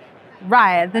in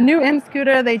ride, the new in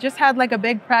scooter. They just had like a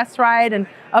big press ride and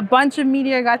a bunch of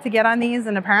media got to get on these,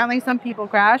 and apparently some people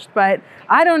crashed, but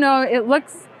I don't know. It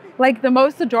looks like the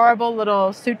most adorable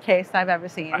little suitcase I've ever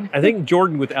seen. I think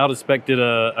Jordan Without a Spec did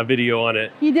a video on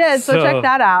it. He did, so check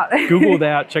that out. Google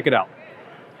that, check it out.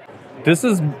 This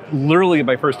is literally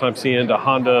my first time seeing the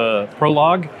Honda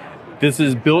Prologue. This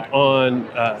is built on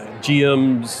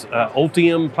GM's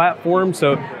Ultium platform,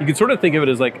 so you can sort of think of it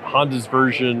as like Honda's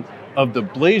version of the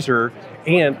Blazer.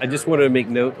 And I just wanted to make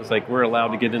note, it's like we're allowed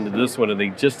to get into this one, and they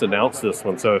just announced this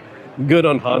one. So good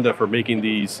on Honda for making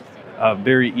these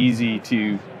very easy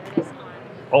to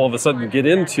all of a sudden get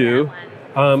into.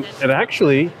 And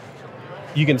actually,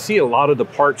 you can see a lot of the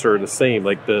parts are the same,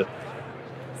 like the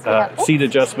seat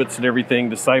adjustments and everything,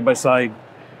 the side-by-side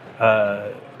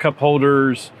cup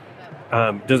holders.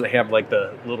 Doesn't have like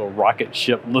the little rocket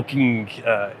ship looking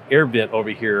air vent over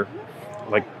here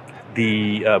like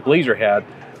the Blazer had.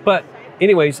 But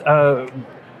anyways,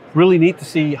 really neat to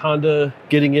see Honda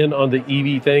getting in on the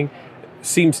EV thing.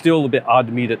 Seems still a bit odd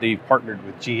to me that they've partnered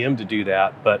with GM to do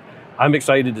that, but I'm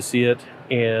excited to see it,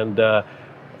 and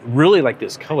really like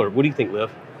this color. What do you think,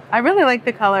 Liv? I really like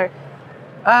the color.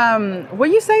 Were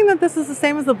you saying that this is the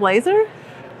same as the Blazer?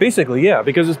 Basically, yeah,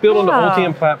 because it's built on the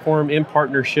Ultium platform in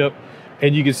partnership,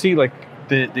 and you can see like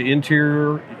the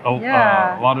interior, a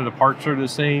lot of the parts are the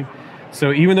same.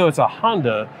 So even though it's a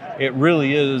Honda, it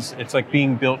really is, it's like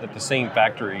being built at the same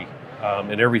factory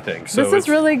and everything. So this is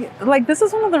really, like, this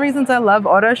is one of the reasons I love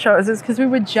auto shows, is because we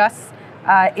were just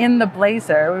in the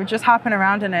Blazer. We were just hopping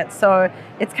around in it. So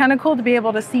it's kind of cool to be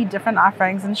able to see different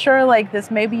offerings. And sure, like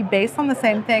this may be based on the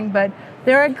same thing, but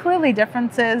there are clearly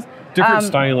differences. Different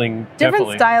styling, different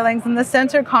stylings. And the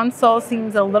center console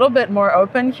seems a little bit more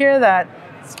open here, that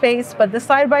space, but the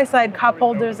side-by-side cup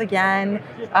holders again.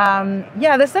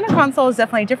 Yeah, the center console is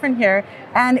definitely different here.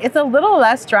 And it's a little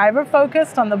less driver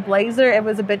focused. On the Blazer, it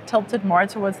was a bit tilted more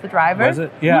towards the driver. Was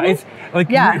it? Yeah, it's like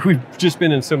we've just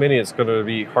been in so many, it's going to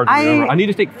be hard to remember. I need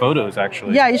to take photos,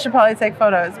 actually. Yeah, you should probably take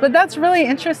photos, but that's really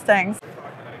interesting.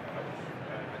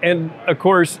 And of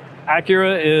course,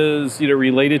 Acura is, you know,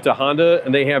 related to Honda,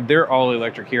 and they have their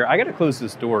all-electric here. I got to close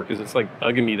this door because it's like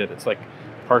bugging me that it's like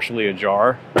partially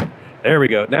ajar. There we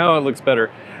go. Now it looks better.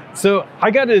 So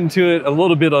I got into it a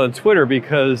little bit on Twitter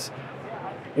because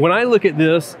when I look at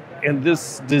this and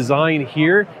this design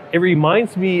here, it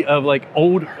reminds me of like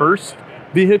old hearse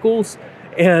vehicles.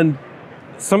 And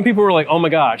some people were like, oh my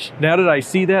gosh, now that I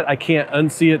see that, I can't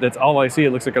unsee it. That's all I see.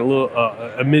 It looks like a little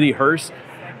a mini hearse.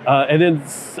 And then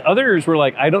others were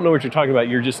like, I don't know what you're talking about.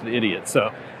 You're just an idiot.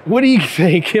 So what do you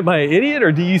think? Am I an idiot,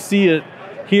 or do you see it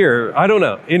here? I don't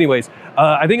know. Anyways,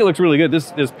 I think it looks really good.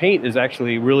 This paint is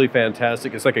actually really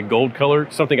fantastic. It's like a gold color,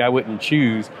 something I wouldn't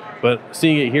choose, but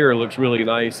seeing it here, it looks really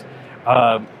nice.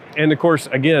 And of course,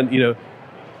 again, you know,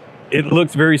 it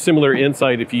looks very similar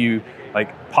inside. If you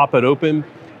like pop it open,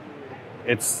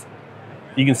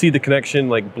 you can see the connection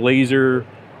like Blazer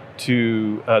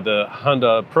to the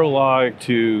Honda Prologue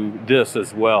to this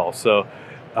as well. So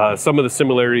some of the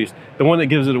similarities, the one that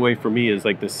gives it away for me is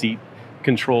like the seat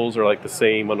controls are like the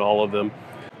same on all of them.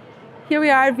 Here we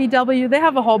are at VW. They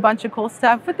have a whole bunch of cool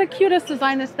stuff with the cutest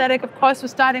design aesthetic. Of course, we're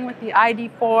starting with the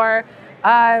ID4.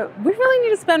 We really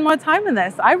need to spend more time in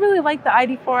this. I really like the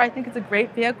ID4. I think it's a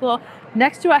great vehicle.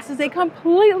 Next to us is a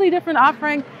completely different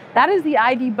offering. That is the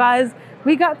ID Buzz.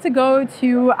 We got to go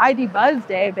to ID Buzz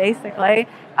Day, basically,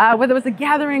 where there was a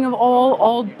gathering of all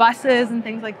old buses and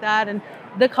things like that. And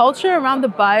the culture around the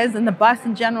Buzz and the bus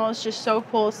in general is just so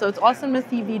cool. So it's awesome to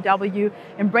see VW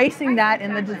embracing that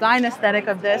in the design aesthetic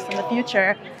of this in the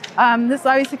future. This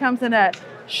obviously comes in a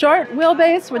short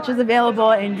wheelbase, which is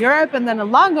available in Europe, and then a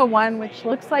longer one, which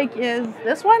looks like is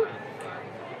this one.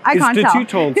 I can't tell. It's the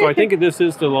two-tone, so I think this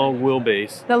is the long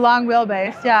wheelbase. The long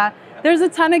wheelbase, yeah. There's a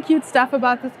ton of cute stuff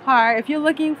about this car. If you're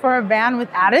looking for a van with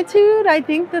attitude, I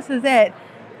think this is it.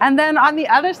 And then on the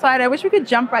other side, I wish we could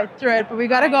jump right through it, but we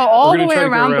got to go all the way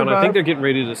around the road. I think they're getting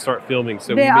ready to start filming,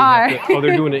 so they are. Oh,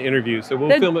 they're doing an interview, so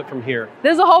we'll film it from here.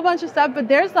 There's a whole bunch of stuff, but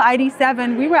there's the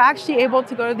ID7. We were actually able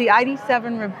to go to the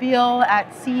ID7 reveal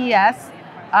at CES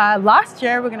last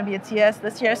year. We're going to be at CES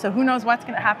this year, so who knows what's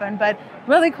going to happen, but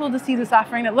really cool to see this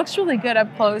offering. It looks really good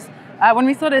up close. When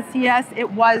we saw it at CES,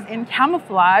 it was in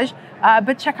camouflage,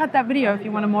 but check out that video if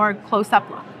you want a more close-up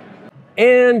look.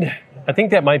 And I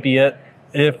think that might be it.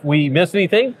 If we miss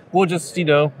anything, we'll just, you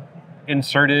know,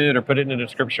 insert it or put it in the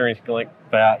description or anything like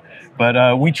that.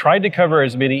 But we tried to cover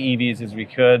as many EVs as we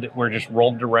could. We're just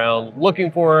rolled around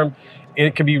looking for them.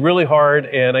 It can be really hard,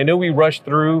 and I know we rushed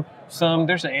through some.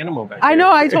 There's an animal back there. I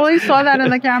know, I totally saw that in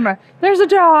the camera. There's a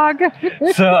dog.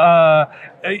 So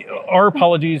our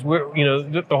apologies. We're, you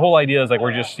know, the whole idea is like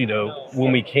we're just, you know,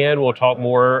 when we can, we'll talk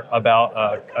more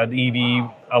about an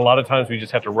EV. A lot of times we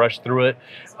just have to rush through it.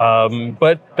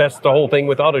 But that's the whole thing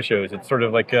with auto shows. It's sort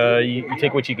of like you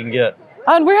take what you can get.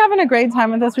 And we're having a great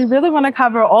time with this. We really want to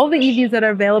cover all the EVs that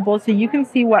are available so you can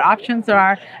see what options there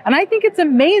are. And I think it's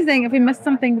amazing if we missed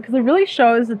something because it really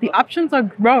shows that the options are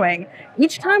growing.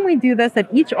 Each time we do this at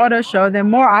each auto show, there are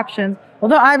more options.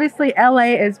 Although obviously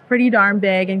LA is pretty darn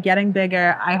big and getting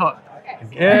bigger, I hope.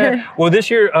 Yeah. Well, this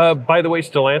year, by the way,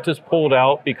 Stellantis pulled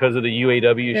out because of the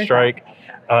UAW strike,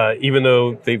 even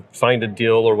though they've signed a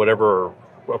deal or whatever, or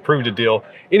approved a deal.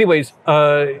 Anyways,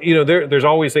 you know, there's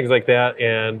always things like that,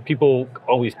 and people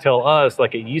always tell us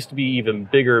like it used to be even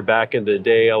bigger back in the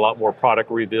day, a lot more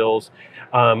product reveals.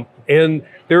 And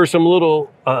there were some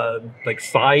little like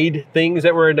side things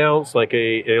that were announced, like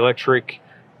an electric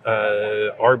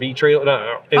RV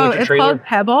trailer. It's called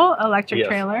Pebble electric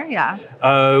trailer.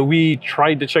 Yeah. We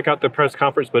tried to check out the press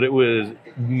conference, but it was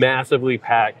massively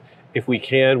packed. If we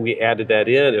can, we added that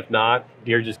in. If not,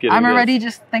 you're just getting I'm already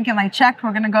just thinking like, check,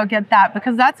 we're going to go get that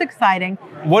because that's exciting.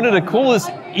 One of the coolest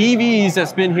EVs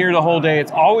that's been here the whole day,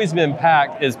 it's always been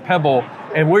packed, is Pebble.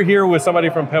 And we're here with somebody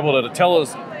from Pebble to tell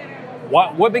us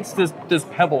what makes this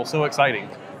Pebble so exciting.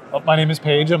 Well, my name is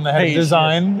Paige. I'm the head of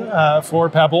design for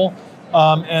Pebble.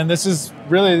 And this is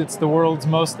really, it's the world's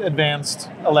most advanced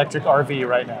electric RV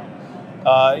right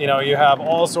now. You know, you have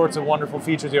all sorts of wonderful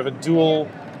features. You have a dual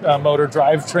motor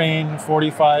drivetrain,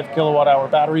 45 kilowatt hour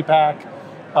battery pack,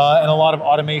 and a lot of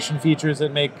automation features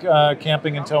that make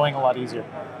camping and towing a lot easier.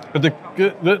 But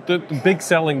the big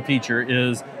selling feature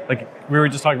is, like we were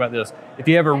just talking about this, if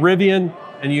you have a Rivian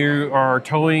and you are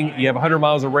towing, you have 100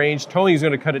 miles of range, towing is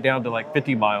going to cut it down to like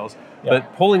 50 miles. Yeah.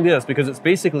 But pulling this, because it's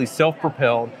basically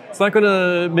self-propelled, it's not going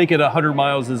to make it 100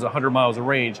 miles is 100 miles of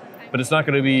range, but it's not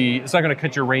going to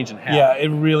cut your range in half. Yeah, it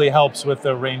really helps with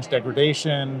the range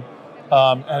degradation.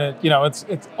 And it, you know, it's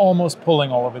almost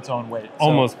pulling all of its own weight. So,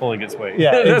 almost pulling its weight.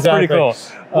 Yeah, that's exactly. pretty cool.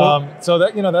 So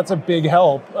that, you know, that's a big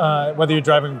help whether you're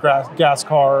driving a gas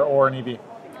car or an EV.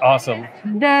 Awesome.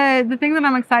 The thing that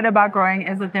I'm excited about growing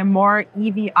is that there are more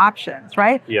EV options,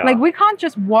 right? Yeah. Like we can't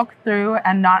just walk through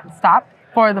and not stop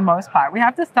for the most part. We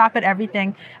have to stop at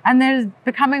everything, and there's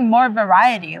becoming more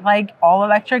variety, like all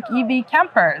electric EV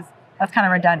campers. That's kind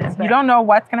of redundant. You don't know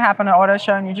what's going to happen at auto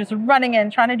show, and you're just running in,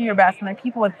 trying to do your best. And there are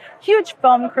people with huge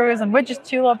film crews, and we're just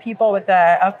two little people with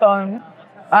a phone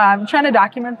trying to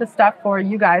document the stuff for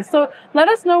you guys. So let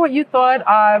us know what you thought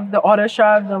of the auto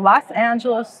show, the Los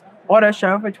Angeles Auto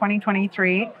Show for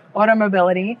 2023, Auto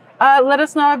Mobility. Let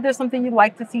us know if there's something you'd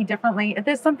like to see differently. If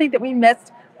there's something that we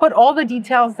missed, put all the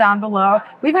details down below.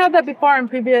 We've had that before in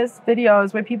previous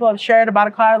videos where people have shared about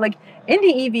a car like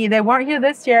Indy EV. They weren't here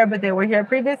this year, but they were here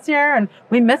previous year, and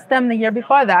we missed them the year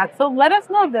before that. So let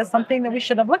us know if there's something that we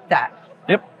should have looked at.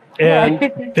 Yep.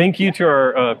 And thank you to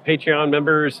our Patreon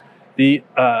members, the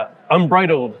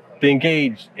Unbridled, the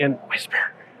Engaged, and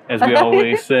Whisper, as we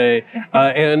always say.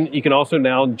 And you can also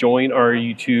now join our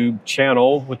YouTube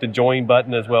channel with the join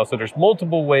button as well. So there's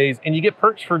multiple ways, and you get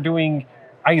perks for doing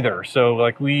either. So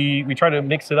like we try to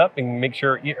mix it up and make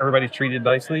sure everybody's treated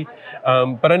nicely.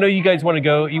 But I know you guys want to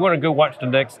go watch the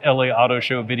next LA Auto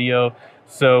Show video.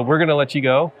 So we're going to let you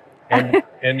go, and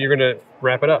you're going to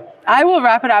wrap it up. I will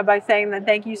wrap it up by saying that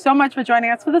thank you so much for joining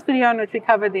us for this video in which we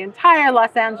covered the entire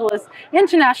Los Angeles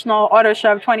International Auto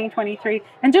Show 2023.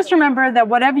 And just remember that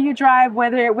whatever you drive,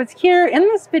 whether it was here in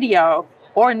this video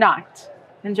or not,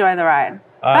 enjoy the ride.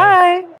 Bye.